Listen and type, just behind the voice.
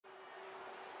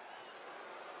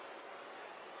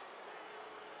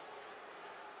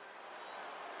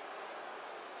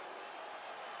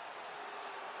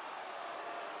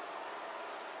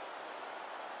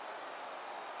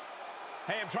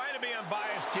Hey, I'm trying to be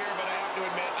unbiased here, but I have to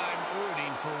admit I'm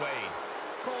rooting for Wade.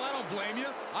 Cole, I don't blame you.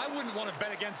 I wouldn't want to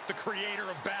bet against the creator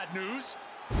of bad news.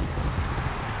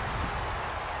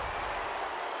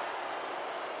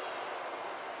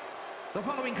 The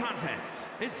following contest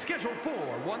is scheduled for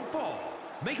one fall.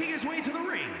 Making his way to the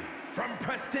ring from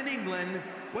Preston, England,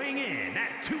 weighing in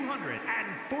at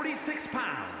 246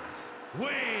 pounds,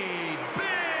 Wade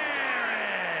Barrett!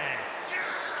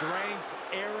 Strength,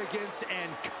 arrogance,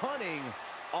 and cunning,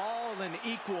 all in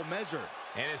equal measure.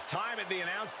 And his time at the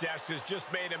announce desk has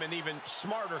just made him an even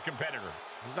smarter competitor.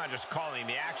 He's not just calling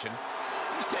the action,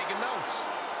 he's taking notes.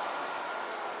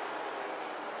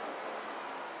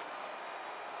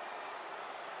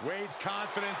 Wade's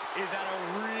confidence is at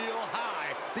a real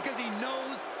high because he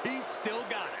knows he's still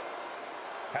got it.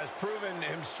 Has proven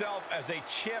himself as a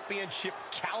championship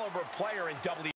caliber player in WWE.